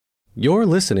You're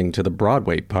listening to the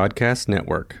Broadway Podcast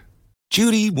Network.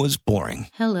 Judy was boring.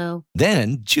 Hello.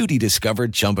 Then Judy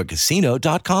discovered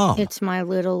ChumbaCasino.com. It's my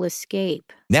little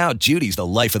escape. Now Judy's the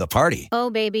life of the party. Oh,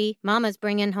 baby, mama's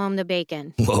bringing home the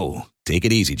bacon. Whoa, take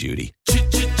it easy, Judy.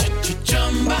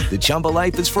 The Chumba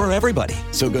life is for everybody.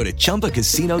 So go to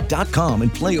ChumbaCasino.com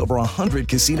and play over 100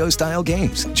 casino-style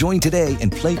games. Join today and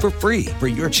play for free for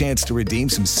your chance to redeem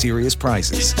some serious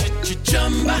prizes.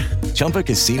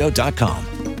 ChumbaCasino.com.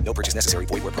 No purchase necessary.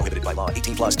 Void where prohibited by law.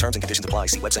 18 plus terms and conditions apply.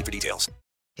 See website for details.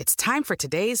 It's time for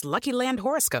today's Lucky Land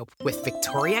horoscope with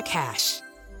Victoria Cash.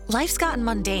 Life's gotten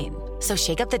mundane, so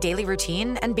shake up the daily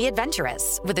routine and be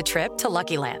adventurous with a trip to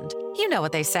Lucky Land. You know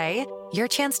what they say. Your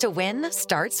chance to win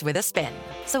starts with a spin.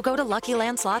 So go to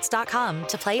LuckyLandSlots.com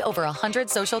to play over 100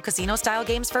 social casino-style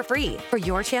games for free for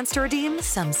your chance to redeem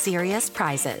some serious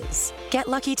prizes. Get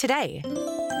lucky today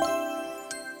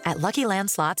at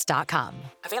LuckyLandSlots.com.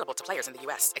 Available to players in the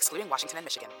U.S., excluding Washington and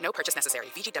Michigan. No purchase necessary.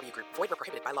 VGW Group. Void where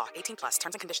prohibited by law. 18 plus.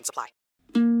 Terms and conditions apply.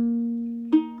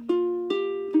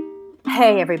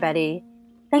 Hey, everybody.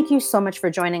 Thank you so much for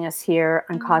joining us here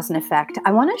on Cause and Effect.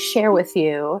 I want to share with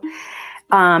you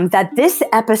that this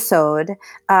episode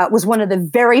was one of the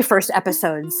very first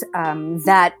episodes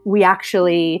that we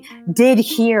actually did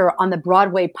here on the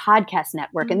Broadway Podcast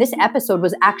Network. And this episode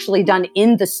was actually done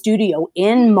in the studio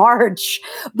in March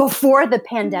before the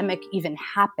pandemic even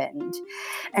happened.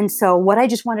 And so what I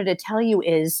just wanted to tell you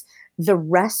is the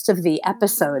rest of the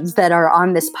episodes that are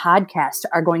on this podcast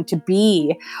are going to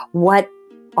be what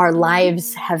our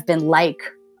lives have been like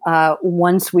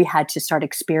once we had to start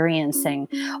experiencing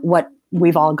what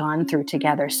we've all gone through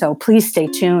together. So please stay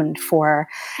tuned for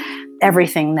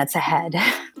everything that's ahead.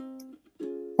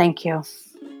 Thank you.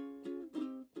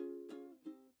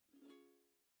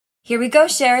 Here we go,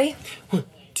 Sherry. 1,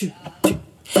 2, 3.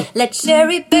 Let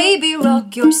Sherry baby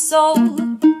rock your soul.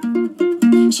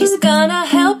 She's gonna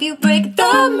help you break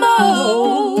the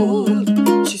mold.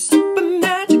 She's super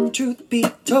magic, truth be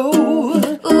told.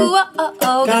 Ooh, oh, oh,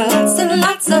 oh. Got lots and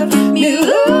lots of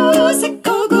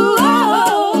musical gold.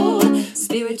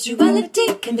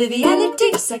 Spirituality,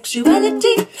 conviviality,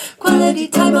 sexuality. Quality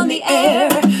time on the air.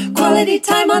 Quality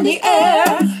time on the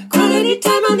air. Quality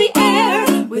time on the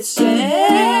air. With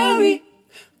Sherry.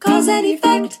 Cause and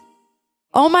Effect.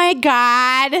 Oh my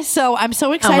God. So I'm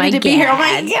so excited to be here. Oh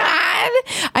my God.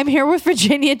 I'm here with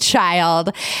Virginia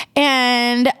Child.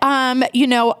 And,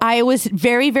 I was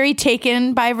very, very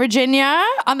taken by Virginia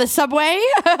on the subway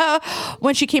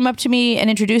when she came up to me and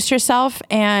introduced herself.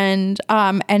 And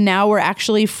now we're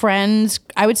actually friends.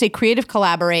 I would say creative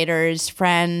collaborators,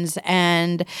 friends,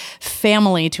 and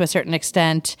family to a certain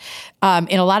extent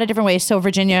in a lot of different ways. So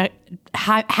Virginia,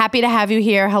 happy to have you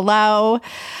here. Hello.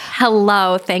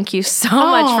 Hello. Thank you so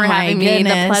much for having me.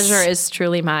 The pleasure is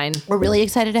truly mine. We're really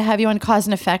excited to have you on Cause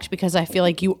and Effect because I feel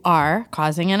like you are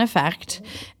causing an effect.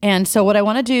 And so what I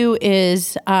want to do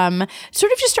is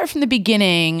sort of just start from the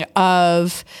beginning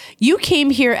of you came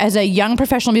here as a young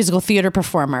professional musical theater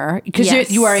performer because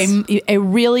Yes. you are a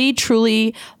really,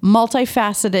 truly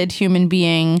multifaceted human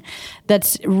being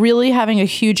that's really having a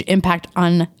huge impact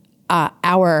on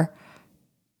our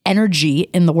energy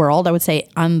in the world, I would say,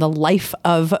 on the life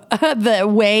of the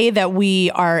way that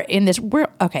we are in this.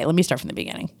 Okay, let me start from the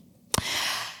beginning.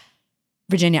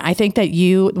 Virginia, I think that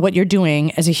what you're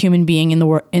doing as a human being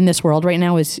in this world right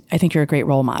now is, I think you're a great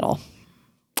role model.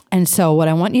 And so what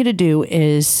I want you to do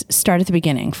is start at the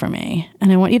beginning for me.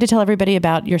 And I want you to tell everybody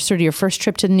about your first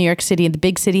trip to New York City, the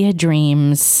big city of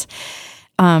dreams,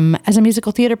 as a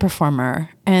musical theater performer.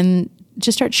 And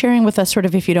just start sharing with us, sort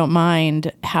of, if you don't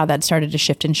mind, how that started to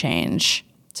shift and change.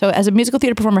 So as a musical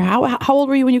theater performer, how old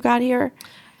were you when you got here?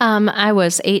 I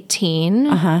was 18.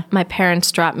 My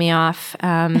parents dropped me off.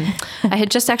 I had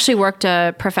just actually worked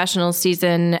a professional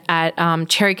season at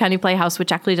Cherry County Playhouse,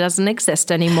 which actually doesn't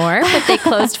exist anymore, but they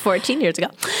closed 14 years ago.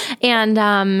 And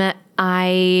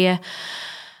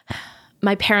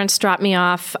my parents dropped me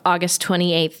off August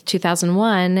 28th,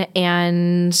 2001,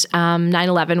 and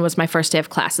 9/11 was my first day of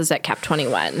classes at Cap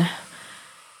 21.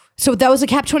 So that was a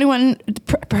Cap 21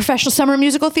 professional summer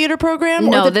musical theater program?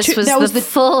 No, this was the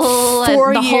full,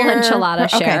 the whole enchilada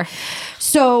share. Okay.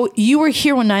 So you were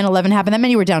here when 9/11 happened. That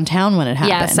meant you were downtown when it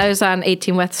happened. Yes, I was on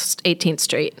 18 West 18th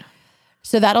Street.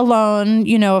 So that alone,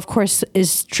 of course,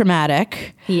 is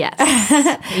traumatic. Yes.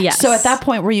 Yes. So at that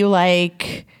point, were you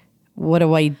like, what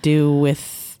do I do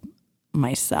with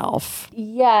myself?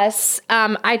 Yes.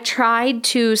 I tried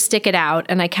to stick it out,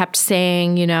 and I kept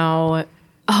saying,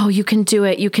 oh, you can do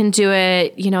it. You can do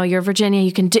it. You're Virginia.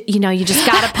 You can do, you just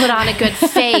got to put on a good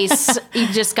face. You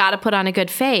just got to put on a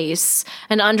good face.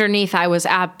 And underneath, I was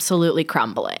absolutely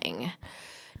crumbling.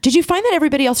 Did you find that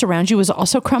everybody else around you was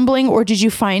also crumbling, or did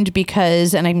you find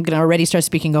because, and I'm going to already start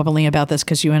speaking openly about this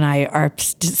because you and I are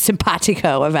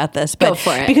simpatico about this, but go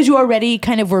for it. Because you already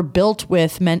kind of were built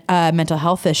with mental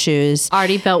health issues.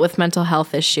 Already built with mental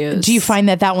health issues. Do you find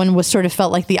that one was sort of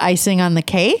felt like the icing on the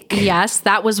cake? Yes,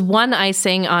 that was one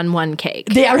icing on one cake.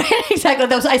 Yeah, right, exactly.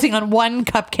 That was icing on one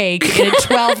cupcake in a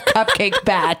 12 cupcake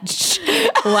batch.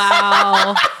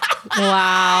 Wow.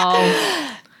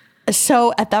 Wow.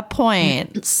 So at that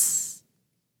point...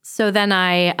 So then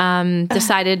I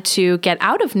decided to get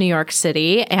out of New York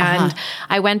City, and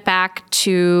I went back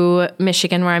to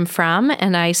Michigan, where I'm from,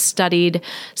 and I studied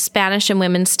Spanish and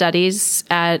Women's Studies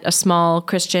at a small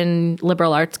Christian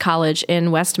liberal arts college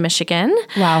in West Michigan.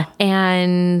 Wow.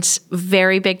 And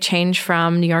very big change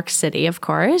from New York City, of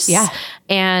course. Yeah.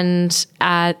 And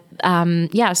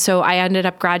so I ended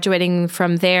up graduating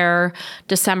from there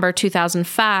December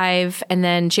 2005, and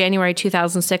then January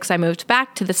 2006, I moved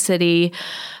back to the city,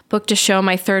 booked a show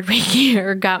my third week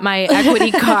here, got my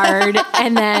equity card,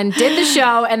 and then did the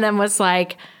show, and then was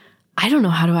like, I don't know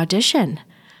how to audition.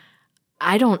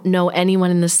 I don't know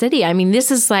anyone in the city. I mean, this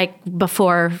is like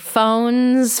before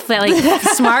phones, like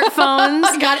smartphones,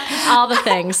 got it. All the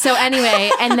things. So anyway,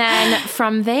 and then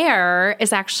from there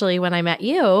is actually when I met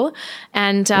you,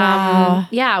 and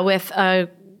with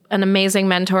an amazing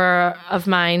mentor of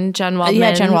mine, Jen Waldman.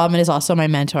 Yeah, Jen Waldman is also my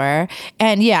mentor.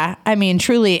 And yeah, I mean,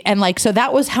 truly. And like, so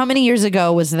that was, how many years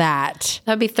ago was that?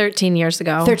 That'd be 13 years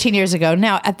ago. 13 years ago.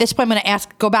 Now, at this point, I'm going to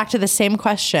go back to the same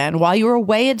question. While you were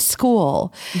away at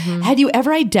school, had you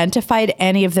ever identified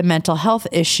any of the mental health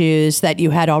issues that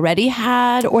you had already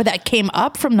had or that came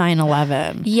up from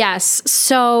 9/11? Yes.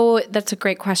 So that's a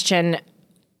great question.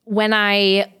 When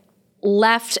I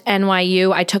left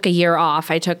NYU, I took a year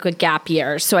off. I took a gap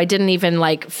year. So I didn't even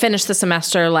finish the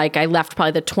semester. I left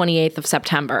probably the 28th of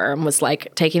September and was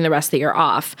taking the rest of the year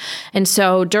off. And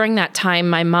so during that time,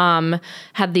 my mom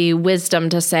had the wisdom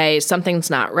to say,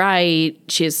 something's not right.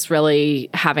 She's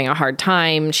really having a hard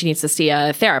time. She needs to see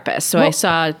a therapist. So I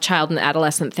saw a child and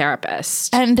adolescent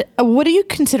therapist. And what do you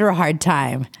consider a hard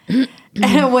time?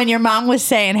 When your mom was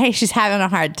saying, hey, she's having a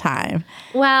hard time.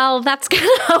 Well, that's kind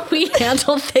of how we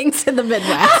handle things in the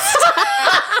Midwest.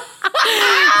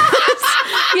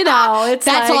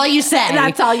 That's all you say.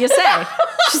 That's all you say.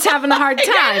 She's having a hard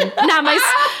time. Now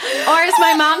or as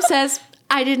my mom says,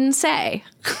 I didn't say.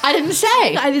 I didn't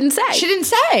say. I didn't say. She didn't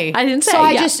say. I didn't say. So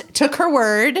I just took her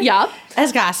word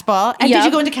as gospel. And did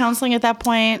you go into counseling at that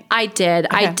point? I did.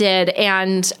 Okay. I did.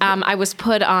 And I was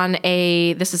put on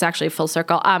this is actually full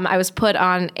circle. I was put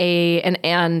on an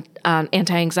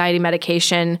anti-anxiety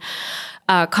medication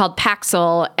called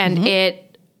Paxil, and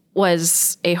it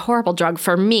was a horrible drug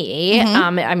for me.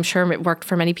 I'm sure it worked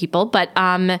for many people. But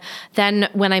then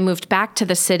when I moved back to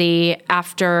the city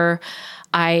after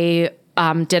I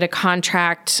did a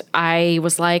contract, I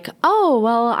was like, oh,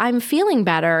 well, I'm feeling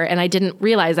better. And I didn't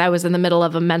realize I was in the middle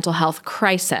of a mental health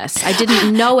crisis. I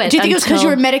didn't know it. Do you think it was because you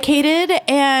were medicated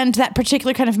and that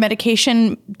particular kind of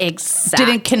medication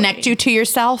didn't connect you to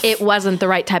yourself? It wasn't the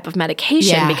right type of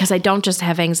medication because I don't just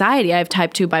have anxiety. I have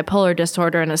type 2 bipolar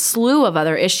disorder and a slew of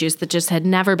other issues that just had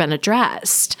never been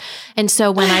addressed. And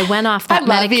so when I went off that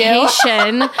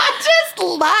medication... I just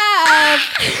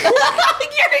laugh.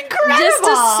 You're incredible. Just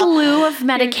a slew of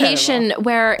medication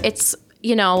where it's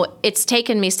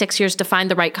taken me 6 years to find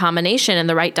the right combination and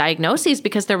the right diagnoses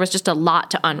because there was just a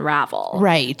lot to unravel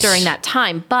during that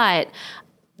time. But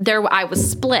I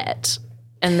was split.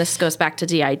 And this goes back to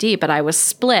DID, but I was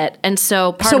split. And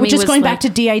so part of me just was going back to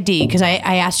DID, because I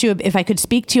asked you if I could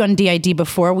speak to you on DID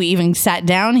before we even sat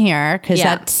down here, because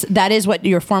that is what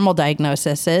your formal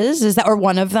diagnosis is that, or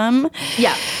one of them?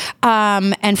 Yeah.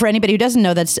 And for anybody who doesn't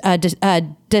know, that's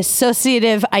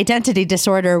dissociative identity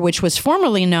disorder, which was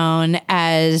formerly known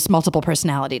as multiple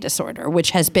personality disorder,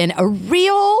 which has been a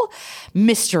real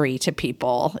mystery to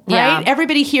people, right? Yeah.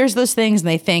 Everybody hears those things and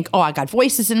they think, oh, I got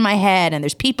voices in my head and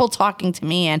there's people talking to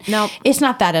me, and it's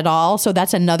not that at all. So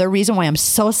that's another reason why I'm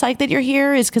so psyched that you're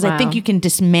here, is because I think you can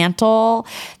dismantle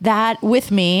that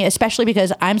with me, especially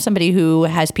because I'm somebody who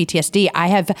has PTSD. I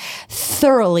have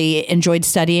thoroughly enjoyed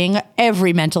studying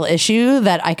every mental issue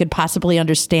that I could possibly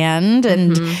understand,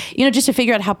 and just to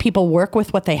figure out how people work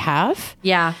with what they have.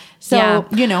 Yeah. So,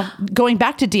 going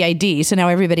back to DID, so now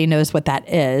everybody knows what that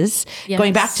is. Yes.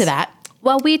 Going back to that.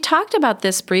 Well, we talked about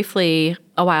this briefly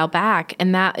a while back,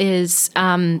 and that is,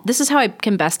 this is how I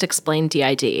can best explain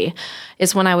DID,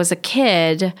 is when I was a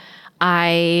kid,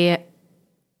 I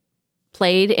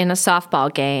played in a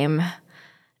softball game,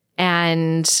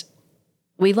 and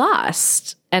we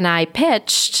lost, and I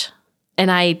pitched, and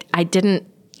I didn't...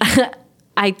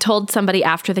 I told somebody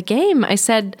after the game, I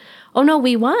said, oh no,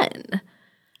 we won.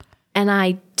 And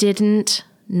I didn't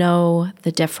know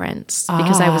the difference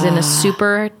because I was in a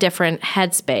super different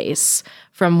headspace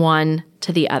from one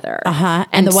to the other.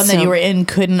 And the one that you were in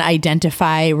couldn't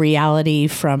identify reality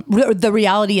from the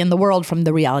reality in the world from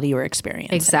the reality you were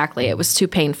experiencing. Exactly. It was too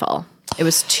painful. It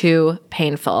was too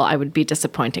painful. I would be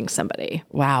disappointing somebody.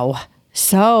 Wow.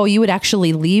 So you would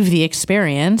actually leave the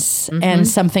experience and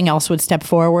something else would step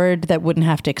forward that wouldn't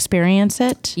have to experience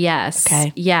it? Yes.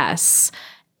 Okay. Yes.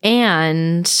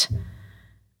 And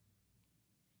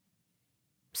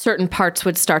certain parts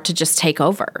would start to just take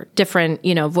over. Different,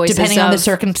 voices depending on the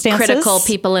circumstances. Critical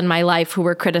people in my life who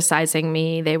were criticizing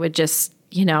me. They would just,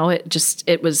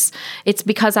 it's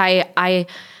because I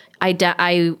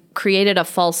created a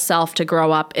false self to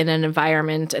grow up in an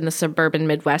environment in the suburban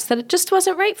Midwest that it just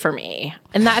wasn't right for me.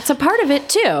 And that's a part of it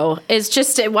too. It's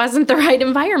just, it wasn't the right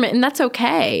environment, and that's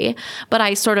okay. But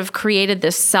I sort of created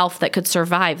this self that could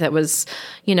survive. That was,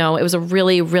 it was a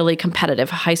really, really competitive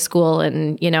high school.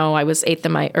 And, I was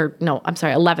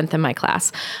 11th in my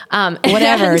class.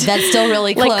 Whatever. That's still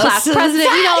really close. Like class president,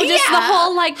 just the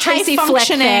whole like Tracy Flick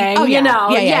thing,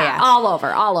 all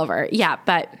over. Yeah.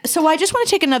 But so I just want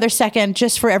to take another second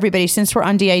just for everybody, since we're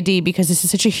on DID, because this is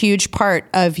such a huge part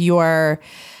of your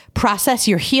process,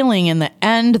 your healing,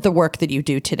 and the work that you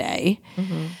do today.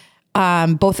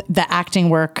 Both the acting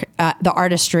work, the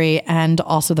artistry, and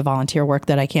also the volunteer work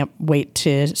that I can't wait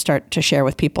to start to share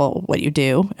with people what you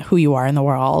do, who you are in the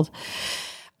world.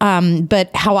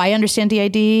 But how I understand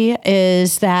DID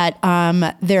is that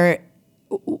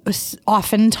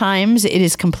oftentimes it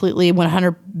is completely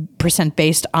 100%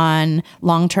 based on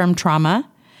long-term trauma.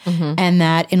 And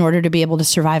that in order to be able to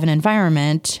survive an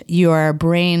environment, your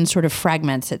brain sort of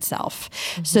fragments itself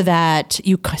so that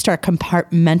you start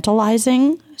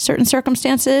compartmentalizing certain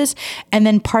circumstances, and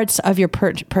then parts of your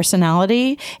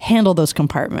personality handle those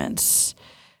compartments.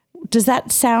 Does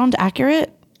that sound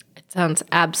accurate? It sounds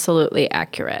absolutely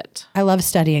accurate. I love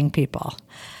studying people.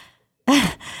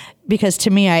 Because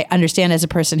to me, I understand as a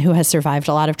person who has survived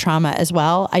a lot of trauma as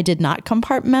well, I did not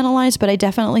compartmentalize, but I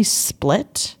definitely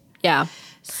split. Yeah.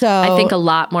 So I think a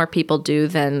lot more people do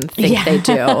than think they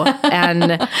do.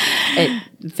 And it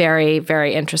very,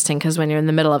 very interesting because when you're in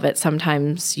the middle of it,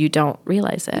 sometimes you don't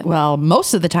realize it. Well,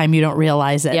 most of the time you don't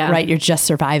realize it, right? You're just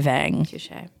surviving.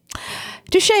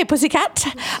 Touche, pussycat.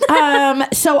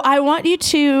 So I want you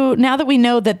to, now that we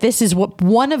know that this is what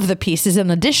one of the pieces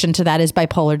in addition to that is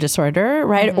bipolar disorder,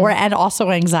 right? And also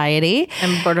anxiety.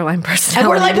 And borderline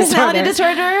personality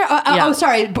disorder. Oh,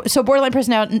 sorry. So borderline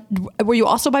personality, were you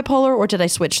also bipolar, or did I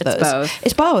switch those?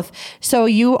 It's both. So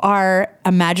you are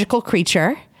a magical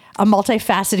creature, a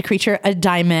multifaceted creature, a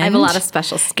diamond. I have a lot of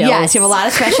special skills. Yes, you have a lot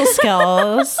of special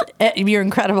skills. You're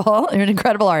incredible. You're an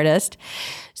incredible artist.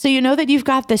 So you know that you've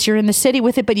got this, you're in the city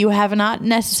with it, but you have not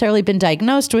necessarily been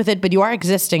diagnosed with it, but you are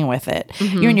existing with it.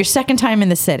 You're in your second time in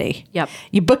the city. Yep.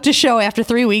 You booked a show after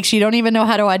 3 weeks, you don't even know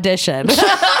how to audition.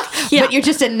 But you're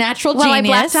just a natural genius. Well, I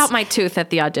blacked out my tooth at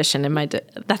the audition, and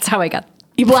that's how I got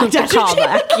you blacked out the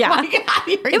callback. Yeah. Oh my God,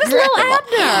 it was Lil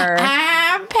Abner.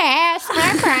 I'm past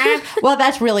my prime. Well,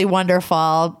 that's really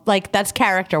wonderful. Like, that's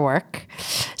character work.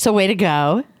 So way to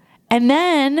go. And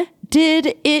then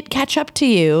did it catch up to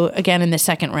you again in the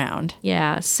second round?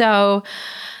 Yeah. So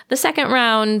the second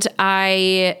round,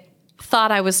 I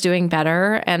thought I was doing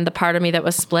better. And the part of me that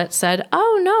was split said,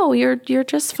 oh, no, you're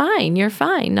just fine. You're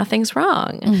fine. Nothing's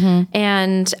wrong.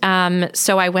 And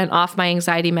so I went off my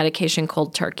anxiety medication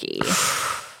cold turkey.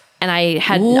 And I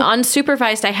had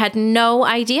unsupervised. I had no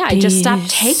idea. I just stopped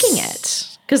taking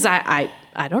it because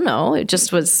I don't know. It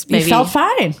just was maybe. You felt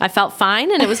fine. I felt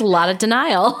fine, and it was a lot of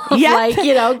denial of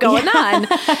going on.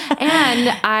 And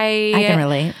I can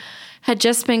relate. Had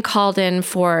just been called in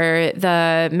for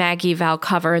the Maggie Val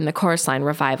cover in the Chorus Line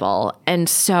revival. And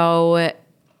so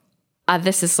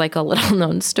this is like a little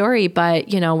known story, but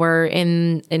we're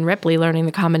in Ripley learning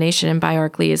the combination, and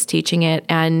Bjork Lee is teaching it.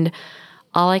 And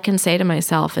all I can say to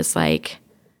myself is like,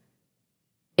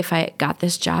 if I got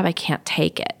this job, I can't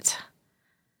take it.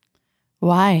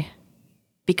 Why?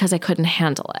 Because I couldn't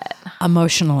handle it.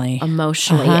 Emotionally.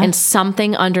 And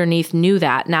something underneath knew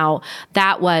that. Now,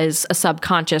 that was a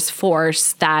subconscious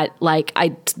force that, like,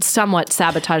 I somewhat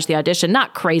sabotaged the audition.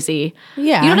 Not crazy.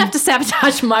 Yeah. You don't have to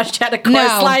sabotage much at a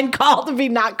Chorus Line call to be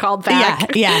not called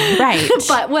back. Yeah, right.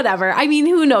 But whatever. I mean,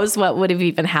 who knows what would have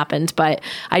even happened. But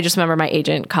I just remember my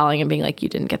agent calling and being like, you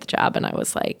didn't get the job. And I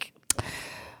was like,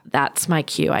 that's my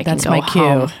cue. I can go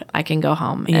home. I can go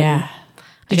home. Yeah.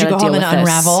 Did you go home and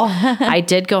unravel? I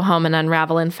did go home and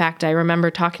unravel. In fact, I remember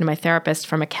talking to my therapist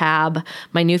from a cab,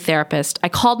 my new therapist. I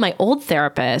called my old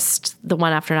therapist, the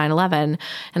one after 9/11,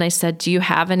 and I said, do you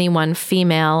have anyone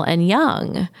female and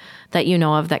young that you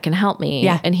know of that can help me?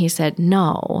 Yeah. And he said,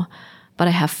 no, but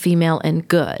I have female and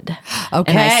good.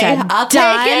 Okay. And I said,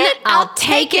 I'll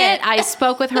take it. I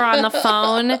spoke with her on the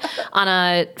phone on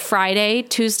a Friday.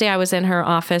 Tuesday, I was in her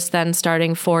office, then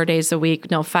starting 5 days a week,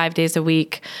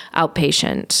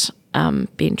 outpatient,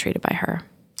 being treated by her.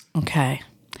 Okay.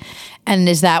 And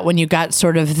is that when you got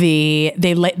sort of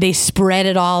they spread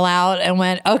it all out and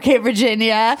went, okay,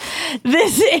 Virginia,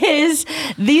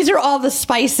 these are all the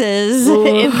spices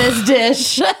in this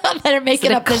dish that are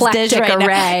making up this dish right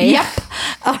array. Now.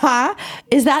 Yep.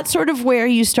 Is that sort of where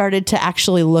you started to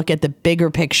actually look at the bigger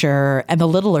picture and the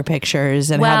littler pictures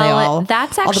and how they all,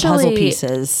 that's all the actually, puzzle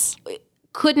pieces?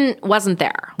 Wasn't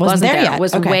there yet.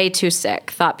 Was okay. way too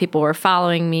sick. Thought people were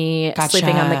following me, Gotcha.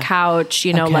 sleeping on the couch,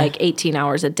 like 18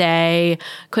 hours a day.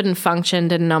 Couldn't function,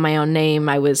 didn't know my own name.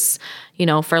 I was,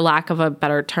 for lack of a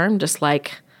better term, just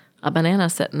like a banana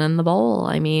sitting in the bowl.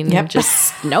 I mean,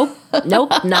 just nope,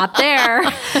 not there.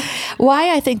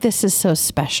 Why I think this is so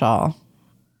special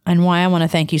and why I want to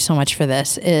thank you so much for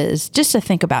this is just to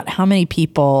think about how many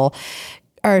people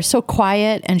are so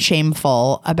quiet and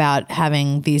shameful about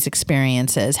having these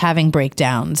experiences, having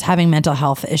breakdowns, having mental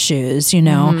health issues,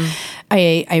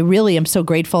 I really am so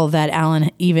grateful that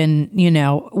Alan even,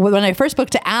 when I first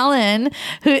spoke to Alan,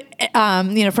 who,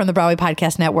 from the Broadway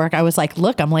Podcast Network, I was like,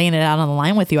 look, I'm laying it out on the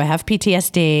line with you. I have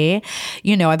PTSD.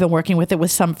 I've been working with it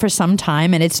for some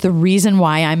time, and it's the reason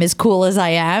why I'm as cool as I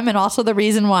am, and also the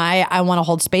reason why I want to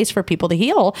hold space for people to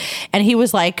heal. And he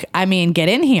was like, get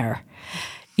in here,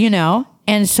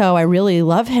 And so I really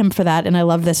love him for that. And I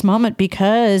love this moment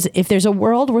because if there's a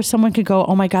world where someone could go,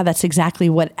 oh my God, that's exactly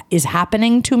what is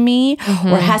happening to me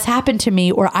or has happened to me,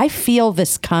 or I feel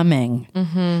this coming.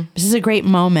 This is a great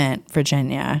moment,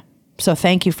 Virginia. So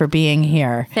thank you for being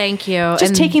here. Thank you.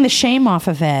 Just taking the shame off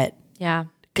of it. Yeah.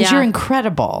 Because you're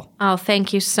incredible. Oh,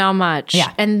 thank you so much.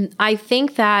 Yeah. And I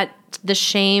think that the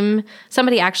shame,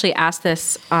 somebody actually asked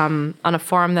this on a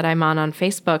forum that I'm on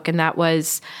Facebook, and that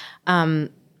was,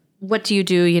 what do you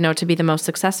do, to be the most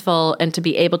successful and to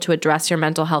be able to address your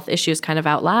mental health issues kind of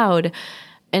out loud?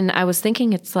 And I was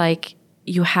thinking it's like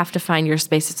you have to find your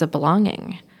spaces of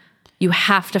belonging. You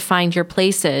have to find your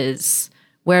places.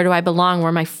 Where do I belong? Where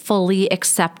am I fully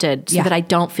accepted so that I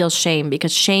don't feel shame?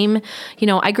 Because shame,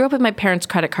 I grew up with my parents'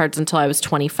 credit cards until I was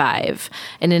 25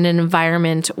 and in an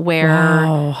environment where,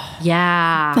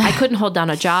 I couldn't hold down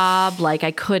a job. Like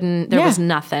there was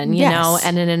nothing, know,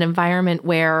 and in an environment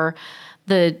where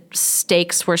the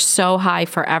stakes were so high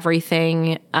for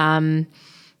everything.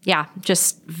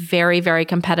 Just very, very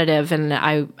competitive. And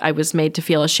I was made to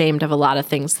feel ashamed of a lot of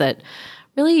things that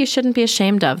really you shouldn't be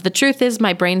ashamed of. The truth is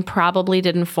my brain probably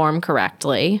didn't form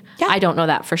correctly. Yeah. I don't know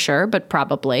that for sure, but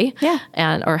probably. Yeah.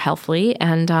 Or healthily.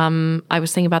 And I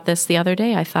was thinking about this the other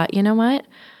day. I thought, you know what?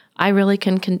 I really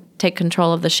can take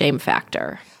control of the shame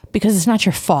factor. Because it's not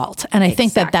your fault. And I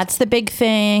think that that's the big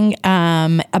thing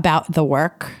about the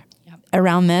work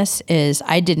around this is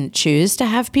I didn't choose to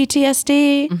have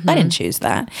PTSD. I didn't choose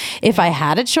that. If I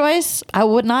had a choice, I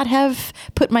would not have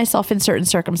put myself in certain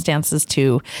circumstances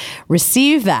to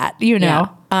receive that,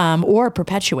 or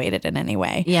perpetuate it in any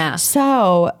way. Yeah.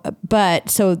 So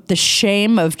the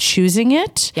shame of choosing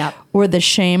it or the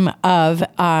shame of,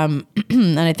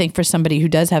 and I think for somebody who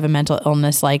does have a mental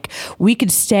illness, like we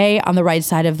could stay on the right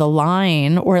side of the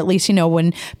line, or at least,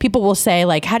 when people will say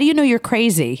like, how do you know you're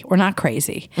crazy or not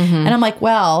crazy? And I'm like,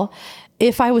 well,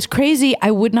 if I was crazy,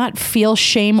 I would not feel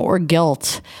shame or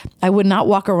guilt. I would not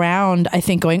walk around, I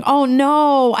think, going, oh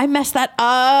no, I messed that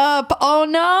up. Oh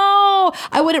no.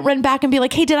 I wouldn't run back and be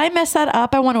like, hey, did I mess that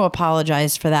up? I want to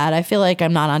apologize for that. I feel like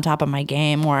I'm not on top of my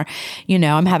game, or,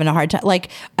 I'm having a hard time. Like,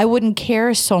 I wouldn't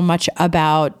care so much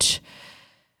about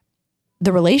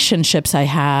the relationships I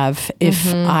have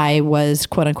if I was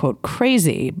quote unquote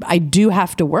crazy. I do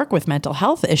have to work with mental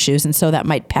health issues, and so that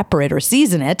might pepper it or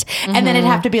season it. And then it'd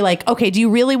have to be like, okay, do you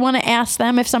really want to ask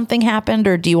them if something happened,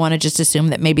 or do you want to just assume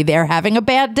that maybe they're having a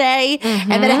bad day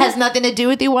and that it has nothing to do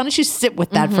with you? Why don't you sit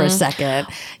with that for a second?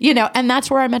 And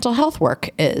that's where our mental health work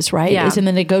is, right? Is in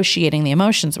the negotiating the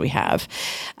emotions we have.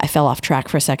 I fell off track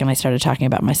for a second. I started talking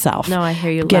about myself. No, I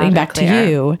hear you. Getting back to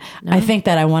you, I think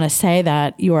that I want to say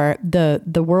that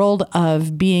the world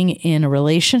of being in a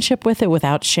relationship with it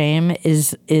without shame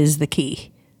is the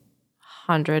key.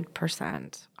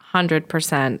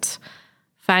 100%.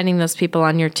 Finding those people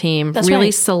on your team,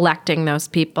 selecting those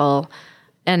people.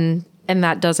 And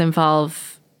that does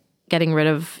involve getting rid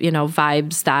of,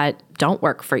 vibes that don't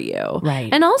work for you. Right.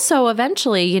 And also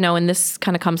eventually, and this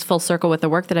kind of comes full circle with the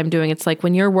work that I'm doing. It's like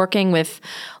when you're working with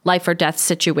life or death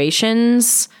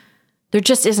situations, there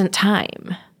just isn't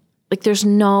time. Like there's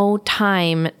no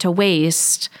time to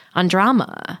waste on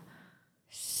drama.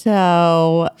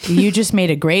 So you just made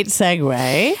a great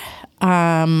segue.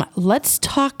 Let's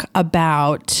talk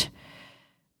about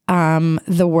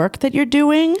the work that you're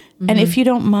doing. Mm-hmm. And if you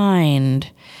don't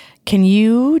mind, can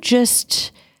you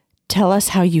just tell us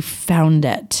how you found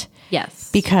it? Yes.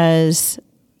 Because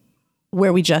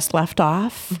where we just left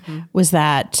off was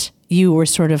that you were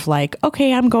sort of like,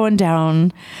 okay, I'm going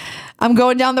down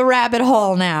the rabbit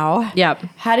hole now. Yep.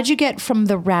 How did you get from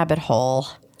the rabbit hole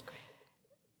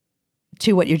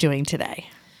to what you're doing today?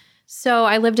 So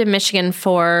I lived in Michigan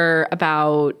for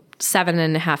about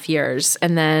 7.5 years.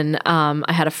 And then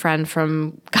I had a friend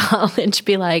from college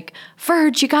be like,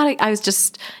 Verge, you gotta, I was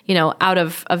just, out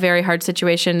of a very hard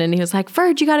situation. And he was like,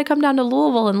 Verge, you gotta come down to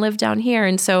Louisville and live down here.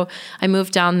 And so I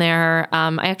moved down there.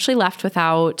 I actually left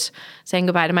without saying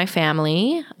goodbye to my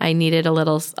family. I needed a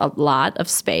lot of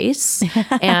space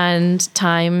and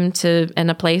time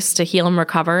and a place to heal and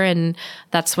recover. And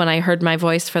that's when I heard my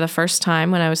voice for the first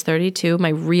time when I was 32, my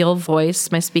real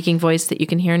voice, my speaking voice that you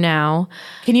can hear now.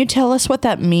 Can you tell us what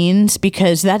that means?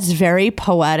 Because that's very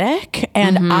poetic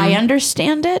and I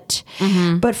understand it.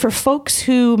 Mm-hmm. But for folks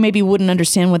who maybe wouldn't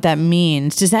understand what that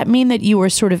means, does that mean that you were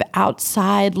sort of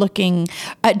outside looking?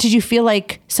 Did you feel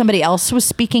like somebody else was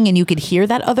speaking and you could hear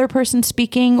that other person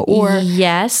speaking? Or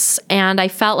yes, and I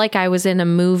felt like I was in a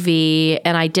movie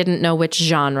and I didn't know which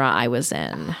genre I was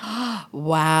in.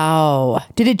 Wow.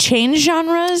 Did it change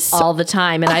genres? All the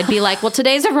time. And I'd be like, well,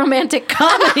 today's a romantic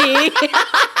comedy.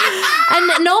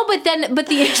 And no, but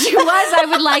the issue was I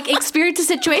would like experience a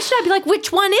situation. I'd be like,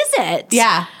 which one is it?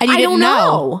 Yeah. And you didn't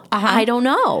know. I don't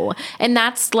know. And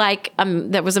that's like,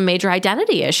 that was a major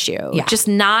identity issue. Yeah. Just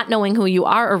not knowing who you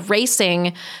are,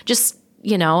 erasing just,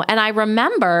 and I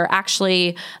remember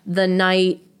actually the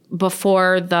night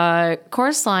before the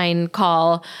chorus line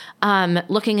call,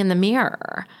 looking in the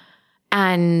mirror.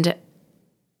 And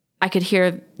I could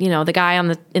hear, the guy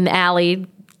in the alley,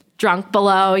 drunk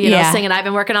below, singing, I've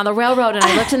been working on the railroad. And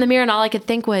I looked in the mirror and all I could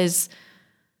think was,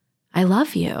 I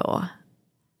love you.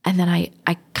 And then I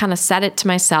kind of said it to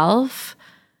myself.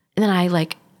 And then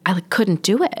I couldn't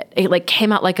do it. It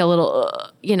came out like a little,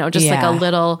 like a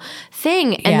little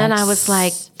thing. And then I was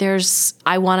like,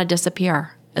 I want to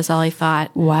disappear is all I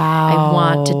thought. Wow. I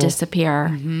want to disappear.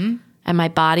 Mm-hmm. And my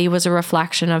body was a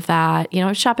reflection of that. I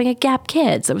was shopping at Gap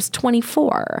Kids. I was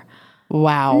 24.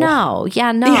 Wow. No.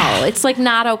 It's like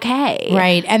not okay.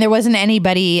 Right. And there wasn't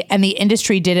anybody, and the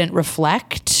industry didn't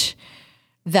reflect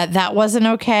that wasn't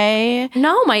okay.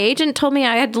 No, my agent told me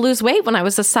I had to lose weight when I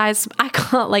was a size, I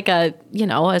call it like a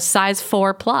size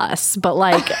 4+, but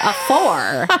like a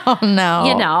 4. Oh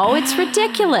no. It's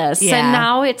ridiculous. Yeah. And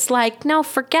now it's like, no,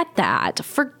 forget that.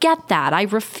 I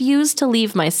refuse to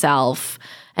leave myself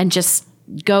and just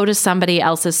go to somebody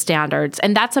else's standards.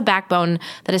 And that's a backbone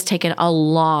that has taken a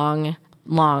long,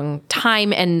 long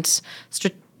time and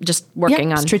just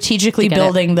working on strategically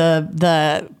building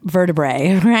the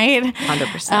vertebrae, right?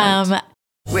 100%.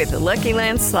 With the Lucky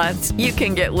Land Slots, you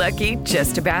can get lucky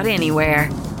just about anywhere.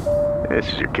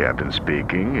 This is your captain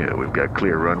speaking. We've got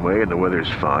clear runway and the weather's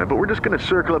fine, but we're just going to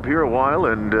circle up here a while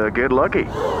and get lucky.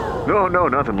 No,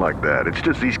 nothing like that. It's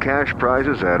just these cash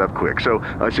prizes add up quick. So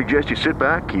I suggest you sit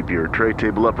back, keep your tray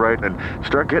table upright, and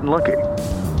start getting lucky.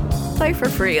 Play for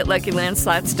free at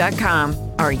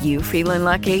LuckyLandSlots.com. Are you feeling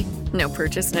lucky? No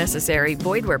purchase necessary.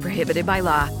 Void where prohibited by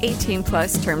law.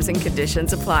 18+ terms and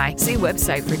conditions apply. See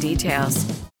website for details.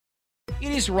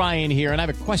 It is Ryan here, and I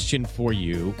have a question for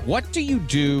you. What do you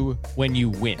do when you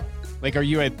win? Like, are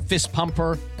you a fist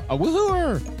pumper, a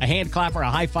woo-hooer, a hand clapper, a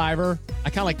high-fiver?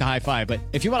 I kind of like the high-five, but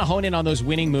if you want to hone in on those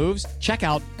winning moves, check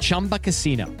out Chumba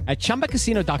Casino. At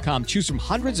ChumbaCasino.com, choose from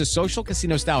hundreds of social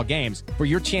casino-style games for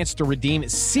your chance to redeem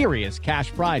serious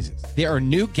cash prizes. There are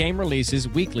new game releases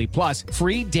weekly, plus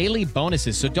free daily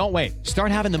bonuses, so don't wait.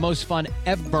 Start having the most fun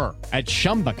ever at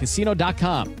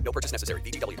ChumbaCasino.com. No purchase necessary.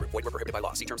 VGW Group. Void where prohibited by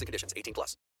law. See terms and conditions.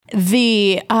 18+.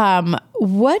 The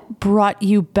what brought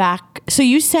you back? So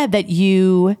you said that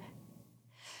you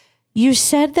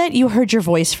heard your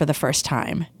voice for the first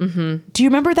time. Mm-hmm. Do you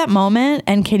remember that moment?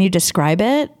 And can you describe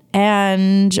it?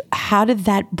 And how did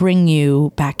that bring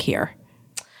you back here?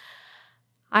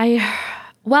 I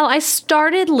Well, I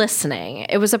started listening.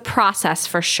 It was a process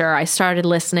for sure. I started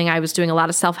listening. I was doing a lot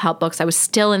of self-help books. I was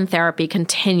still in therapy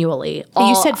continually.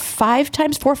 You said 4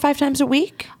 or 5 times a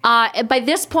week? By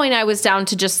this point, I was down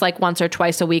to just like once or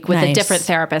twice a week with a different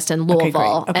therapist in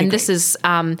Louisville. Okay, and this is,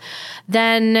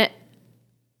 then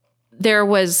there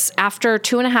was, after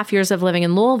 2.5 years of living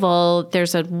in Louisville,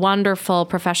 there's a wonderful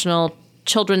professional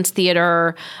children's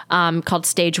theater called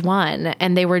Stage One,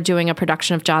 and they were doing a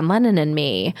production of John Lennon and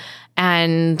Me.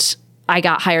 And I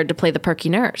got hired to play the perky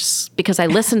nurse because I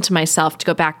listened to myself to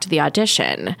go back to the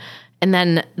audition. And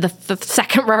then the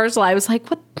second rehearsal, I was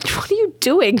like, what are you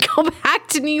doing? Go back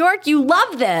to New York. You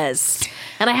love this.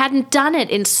 And I hadn't done it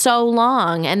in so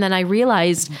long. And then I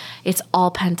realized it's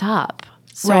all pent up.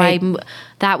 So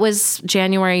that was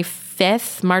January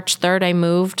 5th, March 3rd, I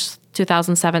moved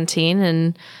 2017.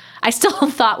 And I still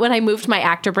thought when I moved, my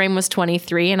actor brain was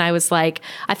 23, and I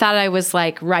thought I was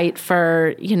like right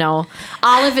for,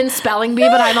 Olive and Spelling Bee,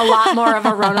 but I'm a lot more of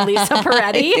a Ronalisa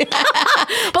Peretti.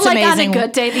 But it's like amazing. On a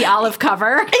good day, the Olive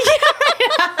cover.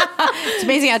 It's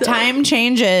amazing how time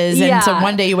changes. And so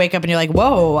one day you wake up and you're like,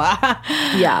 whoa,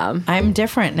 I'm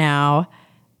different now.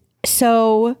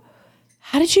 So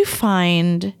how did you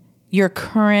find your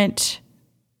current,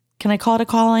 can I call it a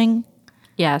calling?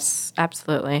 Yes,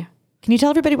 absolutely. Can you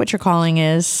tell everybody what your calling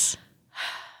is?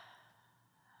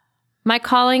 My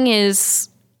calling is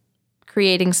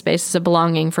creating spaces of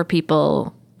belonging for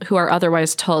people who are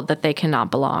otherwise told that they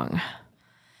cannot belong.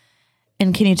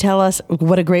 And can you tell us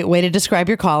what a great way to describe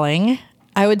your calling?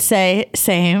 I would say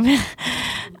same.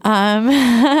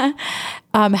 How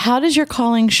does your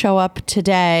calling show up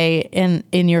today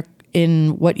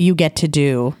in what you get to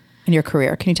do in your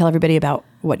career? Can you tell everybody about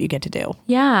what you get to do?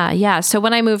 Yeah. So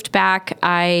when I moved back,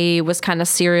 I was kind of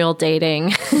serial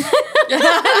dating,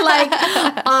 like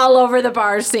all over the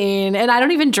bar scene, and I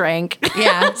don't even drink.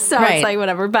 Yeah. So it's like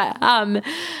whatever. But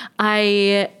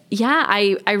I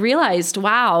realized,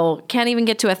 wow, can't even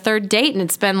get to a third date, and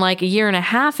it's been like 1.5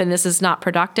 years, and this is not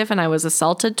productive. And I was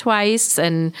assaulted twice,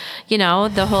 and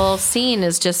the whole scene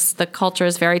is just, the culture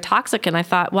is very toxic. And I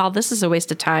thought, well, this is a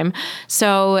waste of time.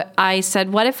 So I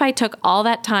said, what if I took all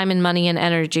that time and money and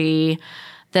energy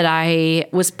that I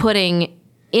was putting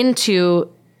into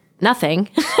nothing?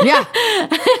 Yeah.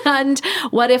 And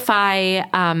what if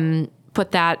I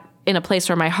put that in a place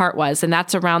where my heart was? And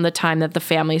that's around the time that the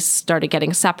families started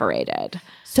getting separated.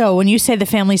 So when you say the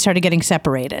family started getting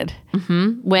separated,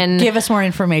 give us more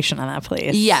information on that,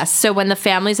 please. Yes. So when the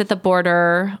families at the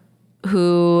border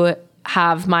who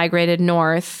have migrated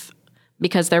north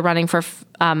because they're running for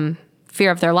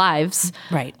fear of their lives,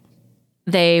 right?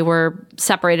 They were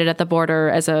separated at the border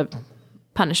as a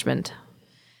punishment.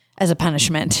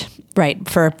 Right,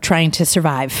 for trying to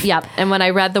survive. Yep. And when I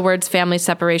read the words family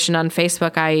separation on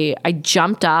Facebook, I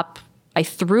jumped up, I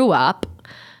threw up,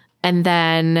 and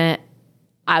then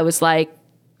I was like,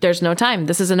 there's no time.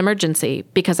 This is an emergency.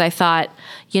 Because I thought,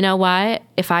 you know what?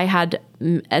 If I had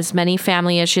as many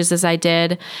family issues as I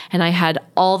did, and I had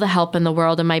all the help in the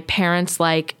world, and my parents,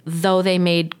 like, though they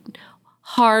made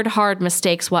hard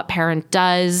mistakes, what parent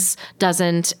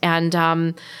doesn't,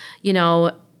 and,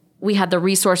 we had the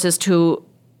resources to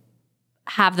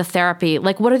have the therapy.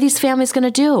 Like, what are these families going to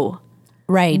do?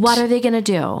 Right. What are they going to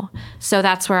do? So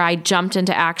that's where I jumped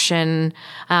into action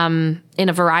in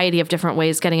a variety of different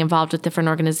ways, getting involved with different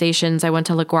organizations. I went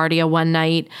to LaGuardia one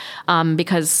night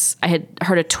because I had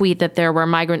heard a tweet that there were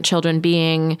migrant children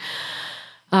being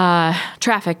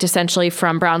trafficked essentially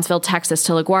from Brownsville, Texas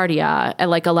to LaGuardia at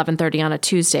like 11:30 on a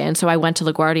Tuesday. And so I went to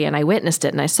LaGuardia and I witnessed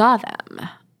it and I saw them.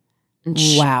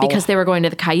 Wow. Because they were going to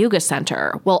the Cayuga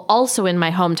Center. Well, also in my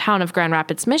hometown of Grand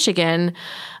Rapids, Michigan,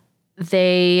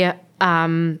 they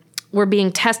were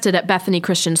being tested at Bethany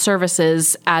Christian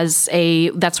Services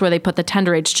that's where they put the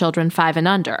tender age children 5 and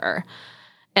under.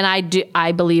 And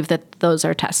I believe that those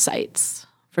are test sites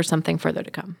for something further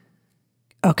to come.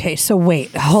 Okay, so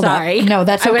wait, hold on. No,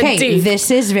 that's okay.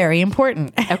 This is very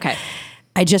important. Okay.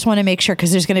 I just want to make sure,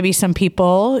 because there's going to be some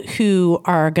people who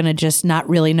are going to just not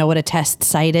really know what a test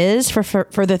site is for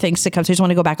further things to come. So I just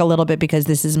want to go back a little bit because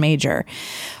this is major.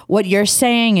 What you're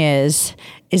saying is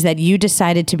that you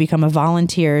decided to become a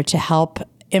volunteer to help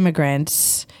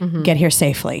immigrants get here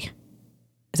safely.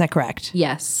 Is that correct?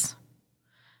 Yes.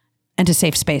 And to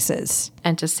safe spaces.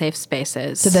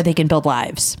 So that they can build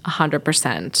lives.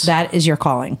 100%. That is your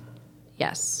calling.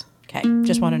 Yes. Okay,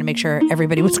 just wanted to make sure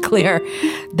everybody was clear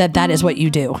that is what you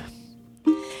do.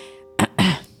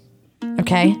 Okay.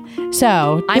 Okay.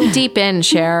 So I'm deep in,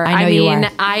 Cher. I know you are.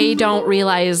 I don't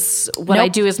realize what I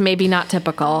do is maybe not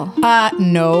typical.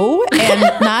 No. And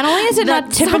not only is it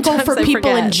not typical for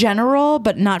people in general,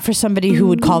 but not for somebody who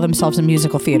would call themselves a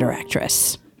musical theater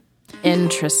actress.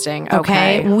 Interesting.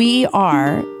 Okay. We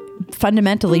are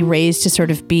fundamentally raised to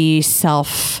sort of be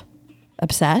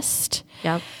self-obsessed.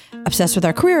 Yep. Obsessed with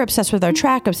our career, obsessed with our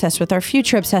track, obsessed with our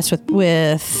future, obsessed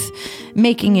with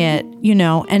making it,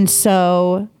 and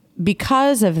so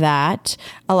because of that,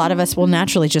 a lot of us will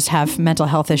naturally just have mental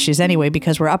health issues anyway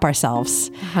because we're up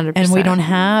ourselves. 100%. And we don't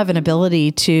have an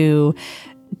ability to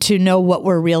know what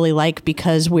we're really like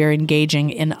because we're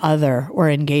engaging in or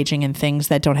engaging in things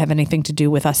that don't have anything to do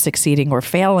with us succeeding or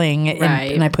failing.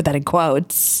 Right. And I put that in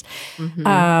quotes.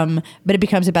 Mm-hmm. But it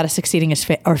becomes about us succeeding as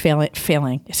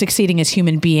failing, succeeding as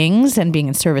human beings and being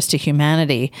in service to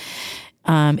humanity.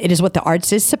 It is what the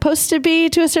arts is supposed to be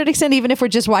to a certain extent, even if we're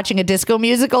just watching a disco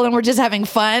musical and we're just having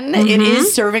fun. It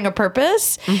is serving a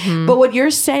purpose. But what you're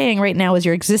saying right now is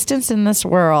your existence in this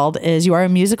world is you are a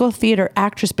musical theater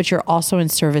actress, but you're also in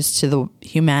service to the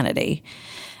humanity.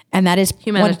 And that is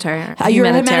humanitarian. You're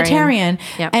a humanitarian.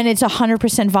 Yep. And it's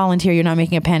 100% volunteer. You're not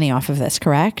making a penny off of this,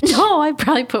 correct? No, I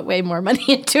probably put way more money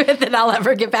into it than I'll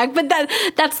ever get back. But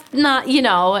that's not,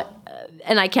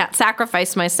 and I can't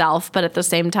sacrifice myself, but at the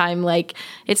same time,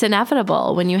 it's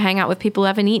inevitable when you hang out with people who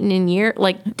haven't eaten in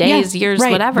days, years,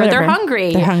 right, whatever. They're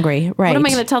hungry. They're hungry, right. What am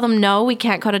I going to tell them? No, we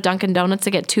can't go to Dunkin' Donuts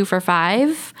to get 2 for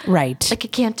 $5. Right. I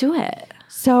can't do it.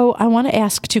 So I want to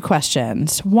ask 2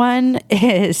 questions. One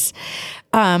is,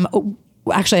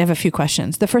 actually I have a few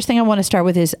questions. The first thing I want to start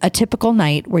with is a typical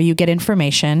night where you get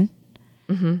information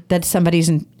that somebody's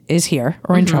is here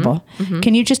or in trouble.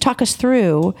 Can you just talk us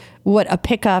through what a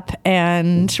pickup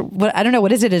and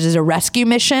what is it? Is it a rescue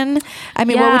mission? I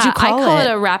mean, what would you call it? I call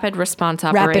it a rapid response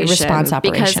operation. Rapid response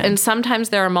operation. And sometimes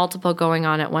there are multiple going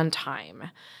on at one time.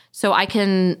 So I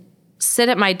can sit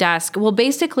at my desk. Well,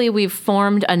 basically we've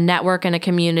formed a network and a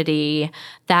community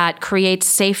that creates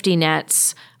safety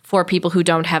nets for people who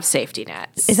don't have safety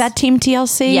nets. Is that Team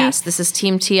TLC? Yes, this is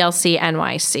Team TLC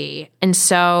NYC. And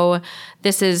so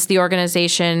this is the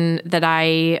organization that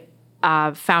I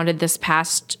founded this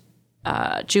past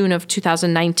June of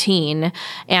 2019.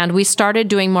 And we started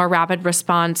doing more rapid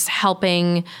response,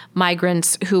 helping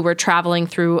migrants who were traveling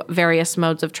through various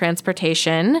modes of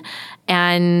transportation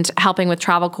and helping with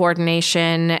travel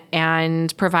coordination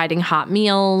and providing hot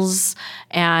meals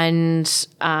and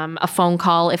a phone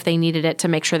call if they needed it to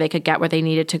make sure they could get where they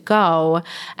needed to go.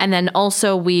 And then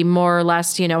also we more or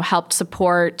less, helped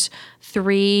support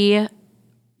 3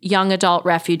 young adult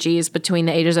refugees between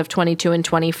the ages of 22 and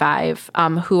 25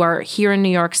 who are here in New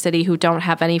York City, who don't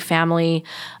have any family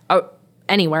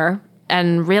anywhere.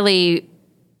 And really,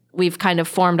 we've kind of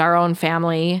formed our own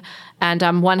family.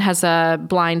 And one has a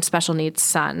blind special needs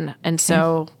son. And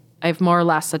so I've more or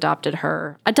less adopted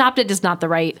her. Adopted is not the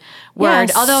right word,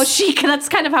 although that's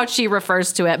kind of how she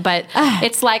refers to it. But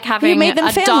it's like having a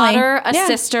daughter, a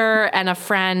sister, and a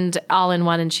friend all in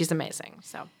one, and she's amazing.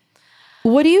 So.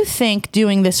 What do you think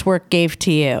doing this work gave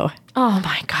to you? Oh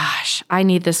my gosh. I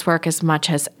need this work as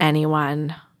much as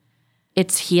anyone.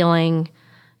 It's healing.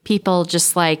 People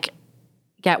just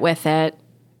get with it.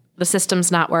 The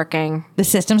system's not working. The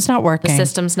system's not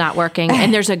working.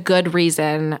 And there's a good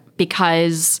reason,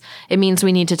 because it means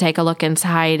we need to take a look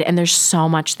inside, and there's so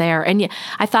much there. And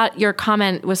I thought your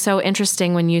comment was so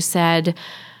interesting when you said,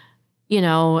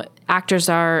 actors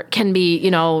can be,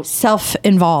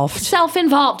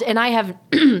 self-involved. And I have,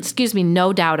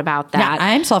 no doubt about that. Yeah, I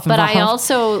am self-involved. But I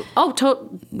also,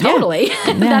 totally.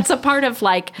 Yeah. That's a part of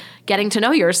getting to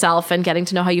know yourself and getting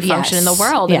to know how you function in the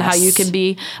world and how you can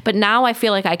be. But now I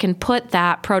feel like I can put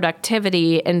that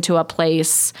productivity into a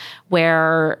place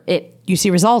where you see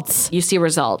results.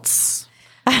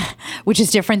 Which is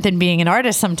different than being an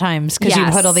artist sometimes, because you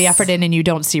put all the effort in and you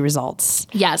don't see results.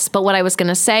 Yes. But what I was going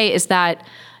to say is that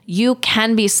you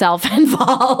can be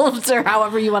self-involved, or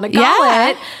however you want to call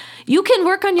it. You can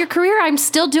work on your career. I'm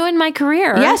still doing my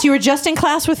career. Yes, you were just in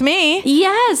class with me.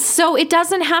 Yes. So it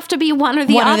doesn't have to be one or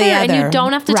the other. And you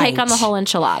don't have to take on the whole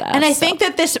enchilada. And I think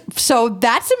that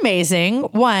that's amazing.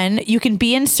 One, you can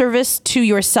be in service to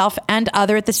yourself and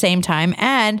other at the same time.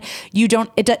 And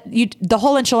the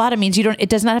whole enchilada means it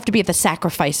does not have to be at the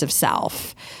sacrifice of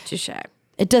self. Touché.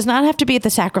 It does not have to be at the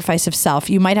sacrifice of self.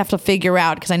 You might have to figure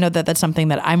out, because I know that that's something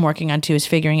that I'm working on too, is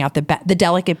figuring out the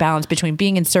delicate balance between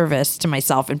being in service to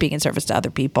myself and being in service to other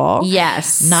people.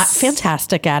 Yes. Not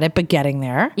fantastic at it, but getting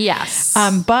there. Yes.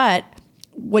 But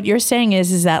what you're saying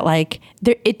is that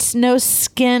it's no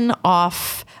skin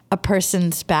off a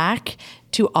person's back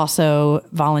to also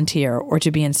volunteer or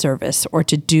to be in service or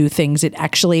to do things. It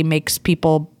actually makes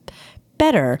people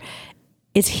better.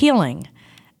 It's healing.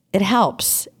 It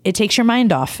helps. It takes your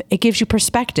mind off. It gives you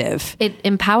perspective. It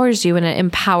empowers you and it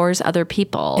empowers other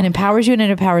people. It empowers you and it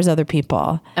empowers other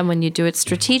people. And when you do it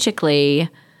strategically,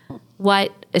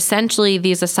 what essentially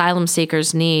these asylum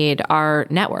seekers need are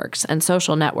networks and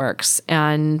social networks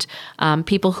and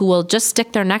people who will just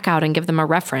stick their neck out and give them a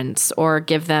reference or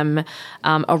give them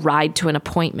a ride to an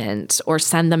appointment or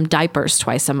send them diapers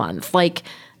twice a month. Like,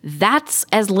 that's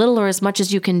as little or as much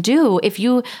as you can do. If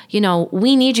you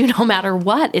we need you no matter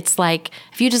what. It's like,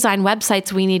 if you design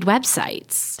websites, we need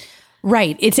websites.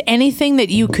 Right. It's anything that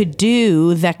you could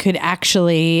do that could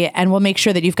actually, and we'll make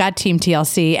sure that you've got Team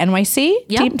TLC NYC,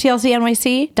 Yep.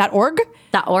 teamtlcnyc.org.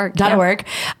 .org.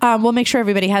 We'll make sure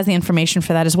everybody has the information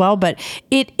for that as well. But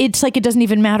it's like, it doesn't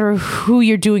even matter who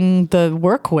you're doing the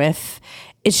work with.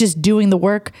 It's just doing the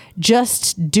work,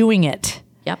 just doing it.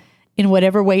 In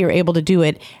whatever way you're able to do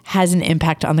it has an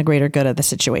impact on the greater good of the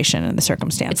situation and the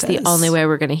circumstances. It's the only way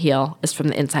we're going to heal is from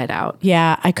the inside out.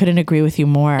 Yeah, I couldn't agree with you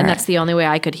more. And that's the only way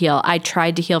I could heal. I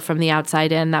tried to heal from the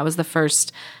outside in. That was the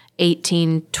first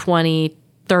 18, 20,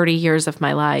 30 years of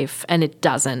my life, and it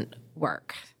doesn't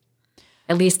work.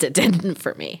 At least it didn't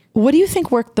for me. What do you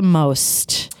think worked the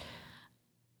most?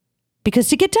 Because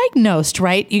to get diagnosed,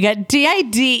 right? You got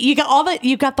DID, you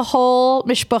got the whole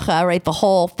mishpucha, right? The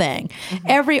whole thing.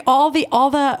 Mm-hmm. All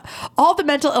the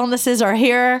mental illnesses are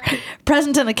here,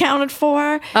 present and accounted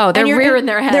for. Oh, they're rearing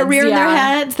their heads. They're rearing their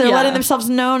heads. They're letting themselves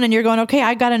known, and you're going, okay,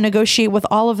 I got to negotiate with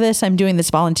all of this. I'm doing this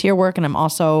volunteer work, and I'm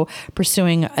also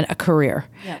pursuing a career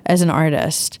as an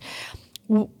artist.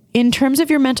 In terms of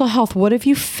your mental health, what have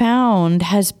you found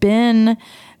has been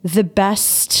the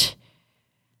best?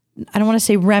 I don't want to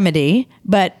say remedy,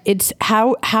 but it's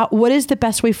what is the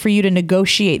best way for you to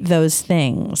negotiate those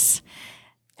things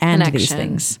and these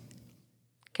things?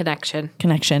 Connection.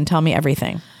 Tell me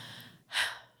everything.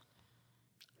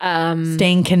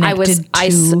 Staying connected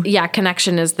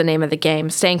connection is the name of the game.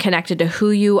 Staying connected to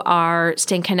who you are,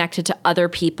 staying connected to other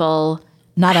people,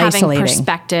 not having isolating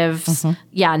perspectives. Mm-hmm.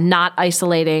 Yeah, not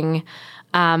isolating.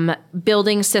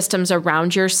 Building systems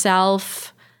around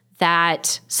yourself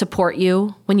that support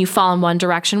you when you fall in one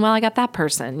direction. Well, I got that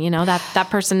person, that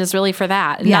person is really for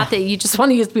that. Yeah. Not that you just want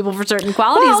to use people for certain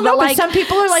qualities, but some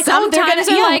people are like, okay,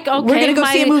 we're going to go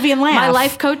see a movie and laugh. My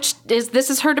life coach this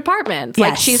is her department. Yes.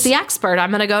 Like, she's the expert. I'm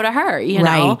going to go to her,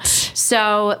 know?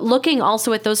 So looking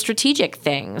also at those strategic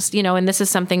things, and this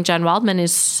is something Jen Waldman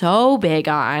is so big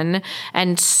on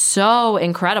and so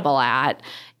incredible at,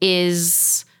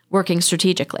 is working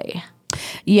strategically.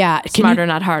 Yeah. Smarter,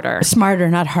 not harder. Smarter,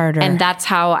 not harder. And that's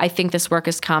how I think this work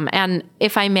has come. And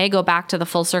if I may go back to the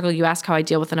full circle, you ask how I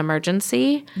deal with an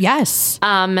emergency. Yes.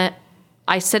 I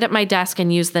sit at my desk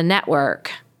and use the network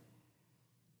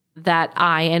that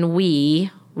I and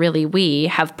we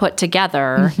have put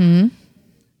together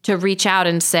to reach out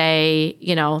and say,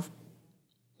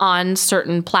 on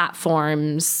certain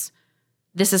platforms,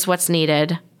 this is what's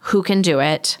needed. Who can do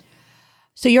it?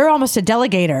 So you're almost a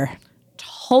delegator.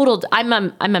 I'm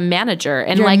a manager,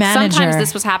 and sometimes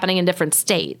this was happening in different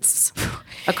states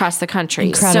across the country.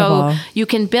 Incredible. So you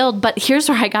can build, but here's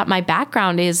where I got my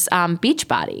background is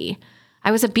Beachbody.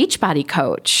 I was a Beachbody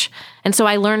coach, and so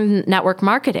I learned network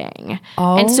marketing.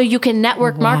 Oh, and so you can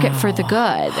network market for the good,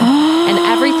 and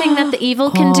everything that the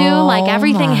evil can do, like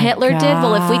everything Hitler did.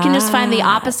 Well, if we can just find the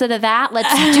opposite of that,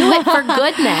 let's do it for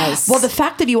goodness. Well, the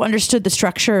fact that you understood the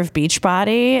structure of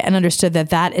Beachbody and understood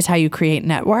that is how you create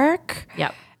network.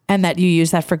 Yep. And that you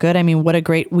use that for good. I mean,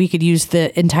 we could use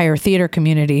the entire theater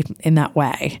community in that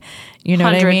way. You know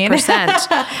 100%, what I mean?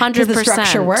 100%. The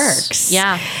structure works.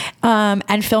 Yeah.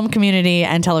 And film community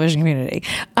and television community.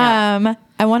 Yeah.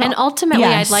 And ultimately,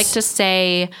 I'd like to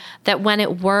say that when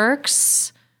it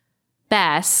works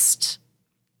best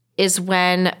is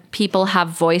when people have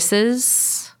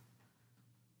voices,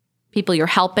 people you're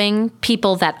helping,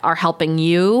 people that are helping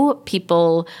you,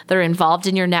 people that are involved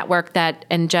in your network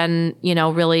and Jen,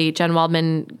 Jen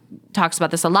Waldman talks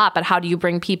about this a lot, but how do you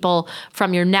bring people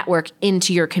from your network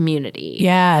into your community?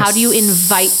 Yes. How do you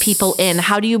invite people in?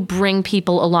 How do you bring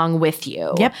people along with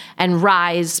you? Yep. And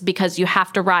rise, because you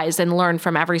have to rise and learn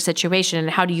from every situation. And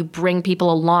how do you bring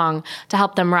people along to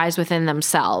help them rise within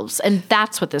themselves? And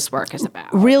that's what this work is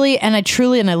about. Really, and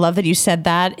I love that you said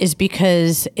that, is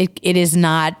because it is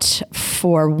not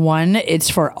for one, it's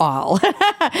for all.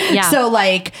 Yeah. So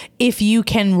if you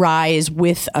can rise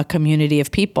with a community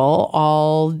of people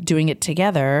all doing doing it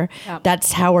together,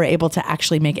 that's how we're able to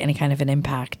actually make any kind of an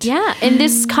impact. Yeah. And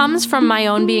this comes from my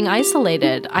own being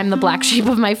isolated. I'm the black sheep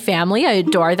of my family. I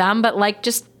adore them, but like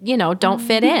just, don't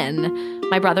fit in.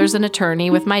 My brother's an attorney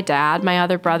with my dad. My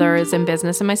other brother is in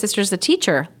business and my sister's a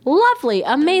teacher. Lovely,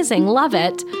 amazing, love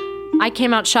it. I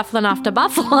came out shuffling off to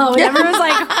Buffalo and everyone's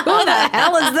like, who the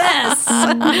hell is this?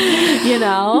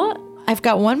 I've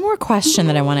got one more question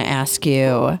that I want to ask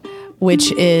you,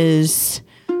 which is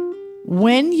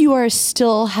when you are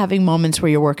still having moments where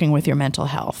you're working with your mental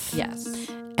health. Yes.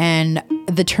 And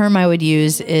the term I would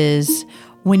use is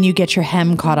when you get your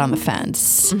hem caught on the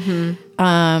fence. Mm-hmm.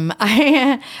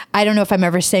 I don't know if I'm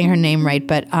ever saying her name right,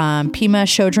 but Pema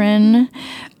Chodron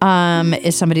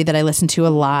is somebody that I listen to a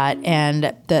lot.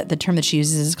 And the term that she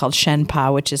uses is called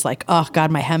Shenpa, which is like, oh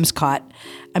God, my hem's caught.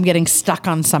 I'm getting stuck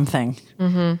on something.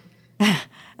 Mm-hmm.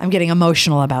 I'm getting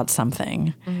emotional about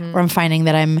something. Mm-hmm. Or I'm finding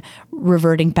that I'm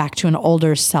reverting back to an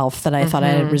older self that I thought I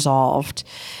had resolved.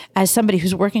 As somebody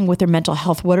who's working with their mental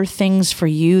health, what are things for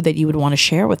you that you would want to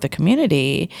share with the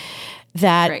community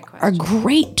that are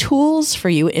great tools for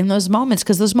you in those moments?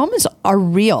 Because those moments are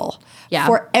real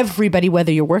for everybody,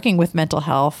 whether you're working with mental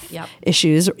health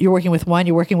issues, you're working with one,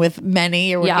 you're working with many,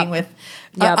 you're working with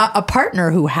a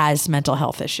partner who has mental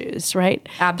health issues, right?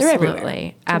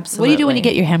 Absolutely. Absolutely. What do you do when you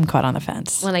get your hem caught on the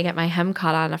fence? When I get my hem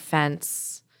caught on a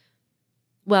fence,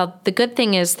 well, the good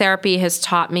thing is therapy has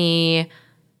taught me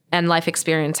and life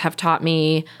experience have taught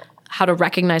me how to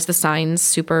recognize the signs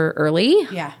super early.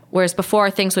 Yeah. Whereas before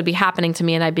things would be happening to